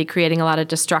me and I'd be creating a lot of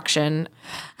destruction.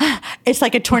 It's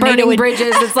like a tornado. Burning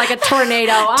bridges. It's like a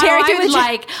tornado. I was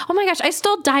like, oh my gosh, I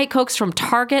stole Diet Cokes from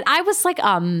Target. I was like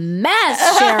a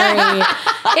mess, Sherry.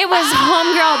 It was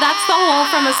homegirl. That's the whole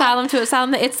from asylum to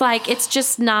asylum. It's like, it's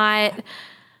just not...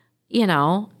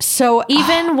 So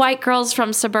even white girls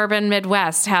from suburban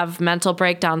Midwest have mental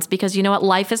breakdowns because you know what?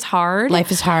 Life is hard.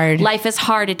 Life is hard. Life is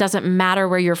hard. It doesn't matter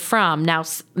where you're from. Now,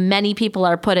 many people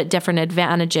are put at different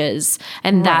advantages,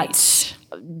 and that's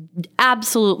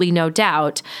absolutely no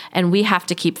doubt. And we have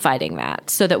to keep fighting that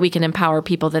so that we can empower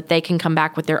people that they can come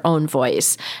back with their own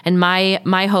voice. And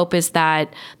my hope is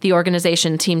that the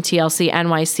organization Team TLC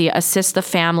NYC assists the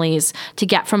families to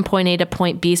get from point A to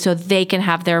point B so they can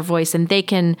have their voice and they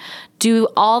can do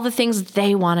all the things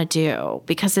they want to do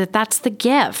because that's the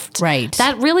gift. Right.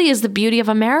 That really is the beauty of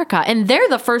America. And they're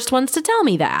the first ones to tell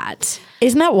me that.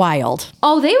 Isn't that wild?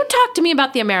 Oh, they would talk to me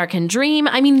about the American dream.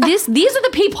 I mean, these are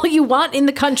the people you want in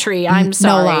the country. I'm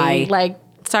sorry. No lie. Like,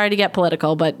 sorry to get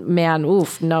political, but man,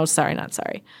 oof, no, sorry, not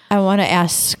sorry. I want to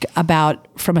ask about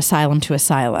From Asylum to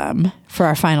Asylum for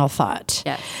our final thought.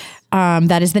 Yes.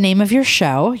 That is the name of your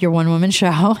show, your one-woman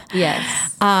show.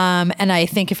 Yes. And I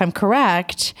think if I'm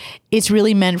correct, it's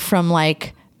really meant from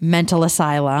like mental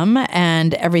asylum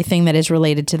and everything that is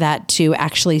related to that to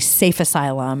actually safe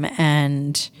asylum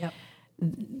and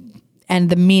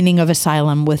the meaning of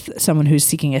asylum with someone who's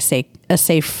seeking a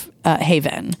safe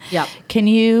haven. Yep. Can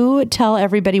you tell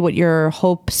everybody what your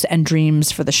hopes and dreams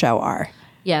for the show are?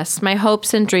 Yes, my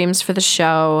hopes and dreams for the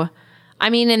show. I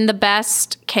mean, in the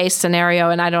best case scenario,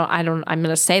 and I'm going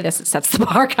to say this, it sets the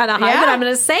bar kind of high, but I'm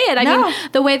going to say it. I mean,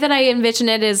 the way that I envision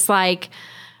it is like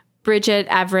Bridget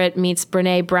Everett meets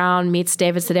Brene Brown meets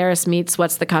David Sedaris meets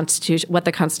what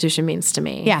the Constitution means to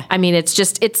me. Yeah. I mean,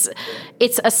 it's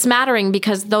a smattering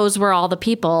because those were all the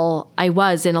people I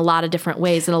was in a lot of different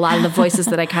ways and a lot of the voices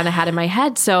that I kind of had in my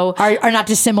head. So are not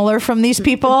dissimilar from these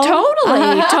people.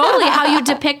 Totally. How you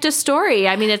depict a story.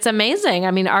 I mean, it's amazing.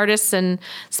 I mean, artists and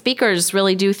speakers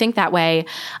really do think that way.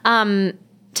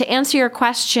 To answer your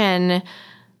question,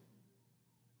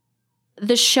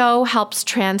 the show helps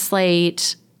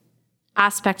translate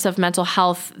aspects of mental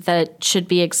health that should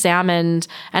be examined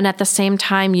and at the same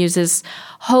time uses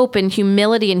hope and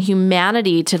humility and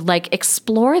humanity to like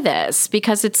explore this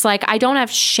because it's like I don't have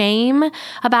shame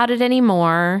about it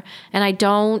anymore and I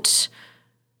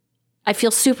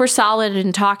feel super solid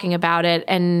in talking about it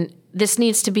and this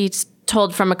needs to be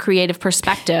told from a creative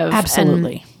perspective.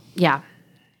 Absolutely. Yeah.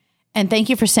 And thank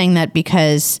you for saying that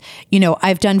because,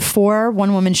 I've done 4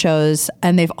 one-woman shows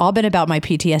and they've all been about my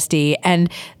PTSD.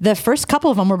 And the first couple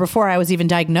of them were before I was even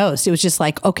diagnosed. It was just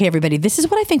like, okay, everybody, this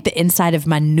is what I think the inside of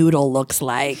my noodle looks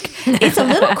like. It's a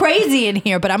little crazy in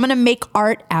here, but I'm going to make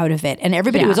art out of it. And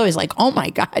everybody was always like, oh my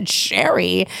God,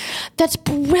 Sherry, that's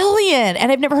brilliant.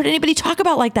 And I've never heard anybody talk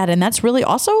about like that. And that's really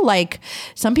also like,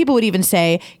 some people would even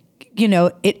say,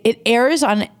 it airs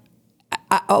on...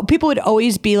 people would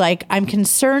always be like, I'm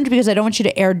concerned because I don't want you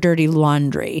to air dirty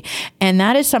laundry. And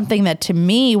that is something that to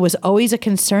me was always a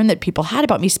concern that people had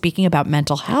about me speaking about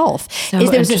mental health.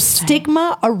 Is there's a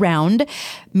stigma around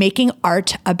making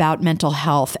art about mental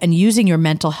health and using your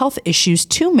mental health issues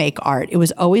to make art. It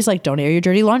was always like, don't air your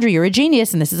dirty laundry. You're a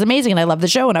genius and this is amazing. And I love the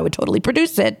show and I would totally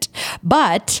produce it.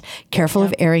 But careful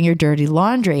of airing your dirty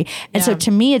laundry. And so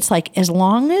to me, it's like, as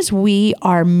long as we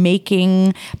are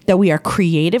making, that we are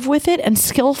creative with it and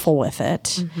skillful with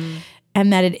it,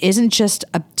 and that it isn't just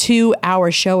a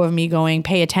 2-hour show of me going,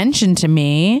 pay attention to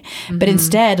me, but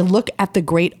instead look at the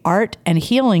great art and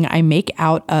healing I make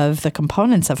out of the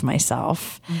components of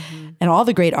myself. And all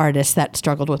the great artists that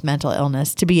struggled with mental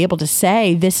illness, to be able to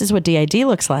say, this is what DID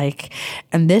looks like,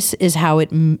 and this is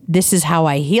how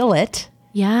I heal it.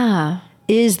 Yeah.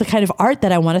 Is the kind of art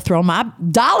that I want to throw my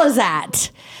dollars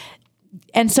at.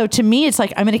 And so to me, it's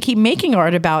like, I'm going to keep making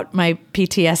art about my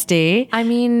PTSD. I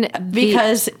mean,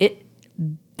 because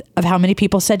of how many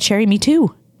people said, Sherry, me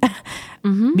too.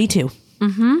 Me too.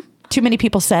 Too many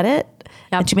people said it.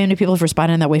 And too many people have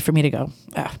responded in that way for me to go,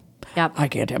 I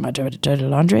can't have my dirty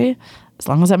laundry as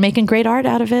long as I'm making great art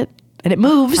out of it. And it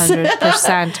moves.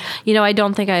 100%. You know, I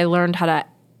don't think I learned how to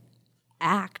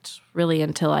act really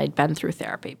until I'd been through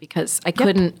therapy, because I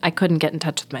couldn't get in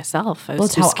touch with myself. I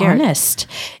was too scared. Honest.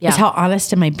 It's how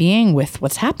honest am I being with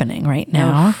what's happening right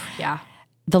now? Yeah.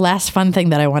 The last fun thing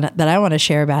that I want to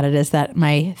share about it is that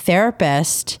my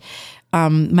therapist,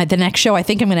 the next show I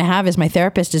think I'm going to have is my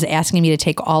therapist is asking me to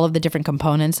take all of the different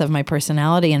components of my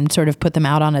personality and sort of put them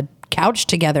out on a couch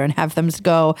together and have them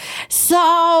go,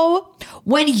 so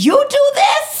when you do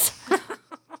this,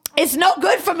 it's no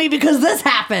good for me because this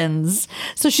happens.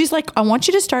 So she's like, I want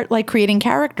you to start like creating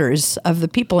characters of the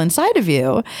people inside of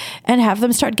you and have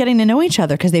them start getting to know each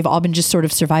other, because they've all been just sort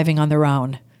of surviving on their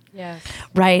own. Yeah.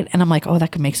 Right. And I'm like, oh,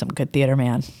 that could make some good theater,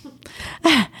 man.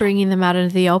 Bringing them out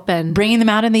into the open. I mean,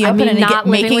 and not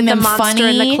making with them the monster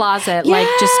funny in the closet. Yeah. Like,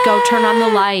 just go turn on the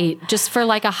light just for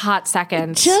like a hot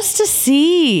second. Just to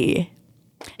see.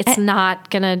 It's not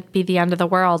going to be the end of the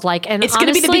world. Like, and it's going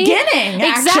to be the beginning.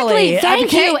 Exactly. Actually.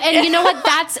 Thank you. And you know what?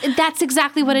 That's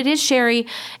exactly what it is, Sherry.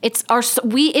 It's our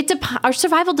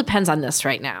survival depends on this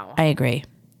right now. I agree.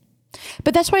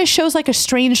 But that's why a show's like A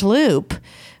Strange Loop,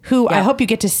 who I hope you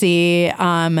get to see.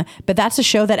 But that's a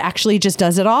show that actually just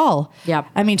does it all. Yeah.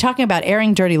 I mean, talking about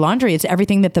airing dirty laundry, it's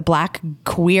everything that the Black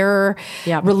queer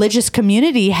religious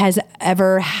community has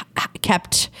ever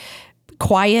kept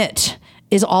quiet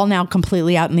is all now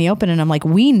completely out in the open. And I'm like,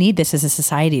 we need this as a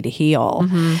society to heal.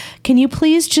 Can you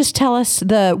please just tell us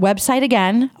the website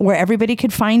again, where everybody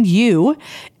could find you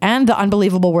and the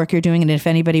unbelievable work you're doing? And if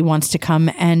anybody wants to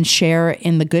come and share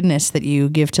in the goodness that you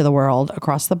give to the world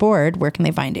across the board, where can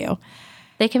they find you?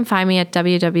 They can find me at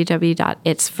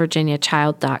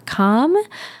www.itsvirginiachild.com.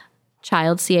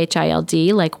 Child, CHILD,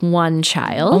 like one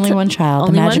child. Only one child.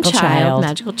 Only the magical one child. child.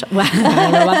 Magical child. Well, I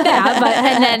don't know about that. But,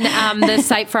 and then the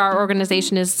site for our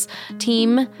organization is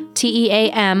Team,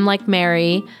 TEAM, like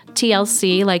Mary,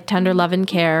 TLC, like Tender Love and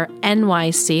Care,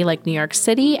 NYC, like New York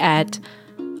City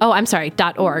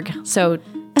 .org. So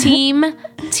Team,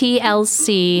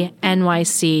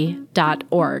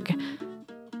 TLCNYC.org.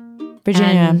 Virginia.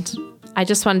 And I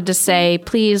just wanted to say,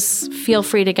 please feel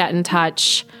free to get in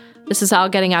touch. This is all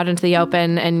getting out into the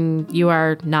open, and you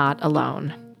are not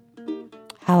alone.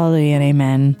 Hallelujah and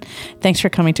amen. Thanks for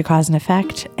coming to Cause and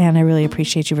Effect, and I really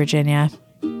appreciate you, Virginia.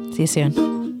 See you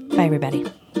soon. Bye, everybody.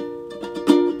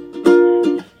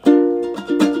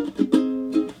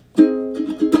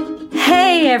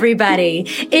 Hey, everybody.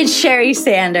 It's Sherry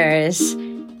Sanders.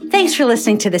 Thanks for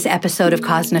listening to this episode of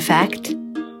Cause and Effect.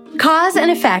 Cause and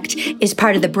Effect is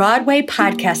part of the Broadway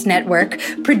Podcast Network,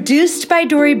 produced by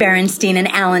Dori Berinstein and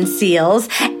Alan Seals,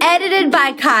 edited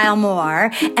by Kyle Moore,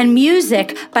 and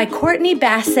music by Courtney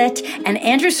Bassett and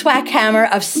Andrew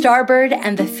Swackhammer of Starbird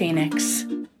and the Phoenix.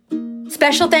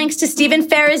 Special thanks to Stephen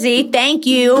Ferrazzi. Thank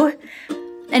you.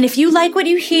 And if you like what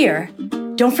you hear,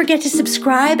 don't forget to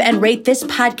subscribe and rate this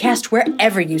podcast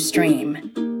wherever you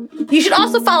stream. You should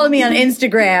also follow me on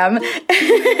Instagram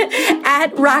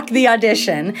at Rock the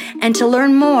Audition. And to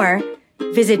learn more,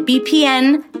 visit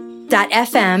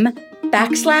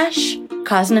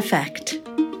bpn.fm/cause and effect.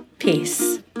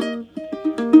 Peace.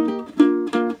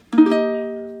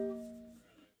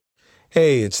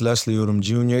 Hey, it's Leslie Odom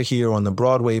Jr. here on the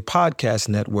Broadway Podcast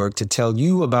Network to tell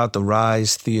you about the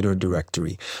Rise Theater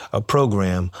Directory, a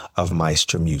program of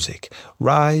Maestro Music.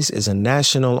 Rise is a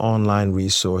national online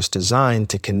resource designed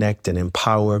to connect and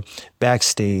empower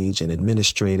backstage and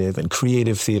administrative and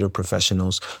creative theater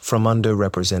professionals from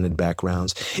underrepresented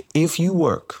backgrounds. If you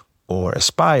work or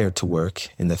aspire to work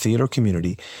in the theater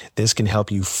community, this can help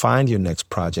you find your next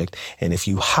project. And if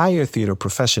you hire theater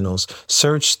professionals,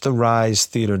 search the Rise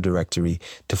Theater Directory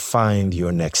to find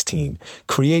your next team.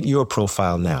 Create your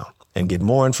profile now And get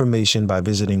more information by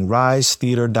visiting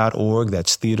risetheater.org.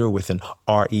 That's theater with an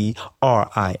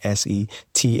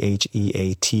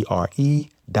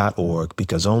RERISETHEATRE.org,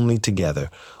 because only together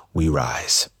we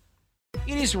rise.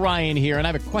 It is Ryan here, and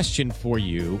I have a question for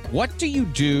you. What do you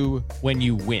do when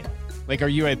you win? Like, are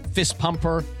you a fist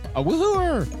pumper, a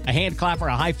woohooer, a hand clapper,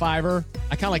 a high fiver?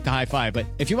 I kind of like the high five, but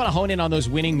if you want to hone in on those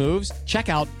winning moves, check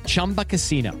out Chumba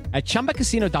Casino. At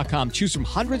ChumbaCasino.com, choose from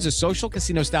hundreds of social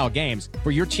casino style games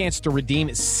for your chance to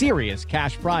redeem serious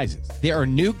cash prizes. There are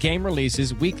new game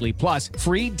releases weekly, plus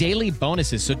free daily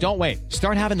bonuses. So don't wait.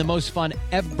 Start having the most fun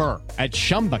ever at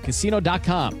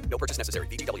ChumbaCasino.com. No purchase necessary.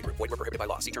 VGW Group. Void where prohibited by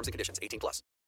law. See terms and conditions. 18+.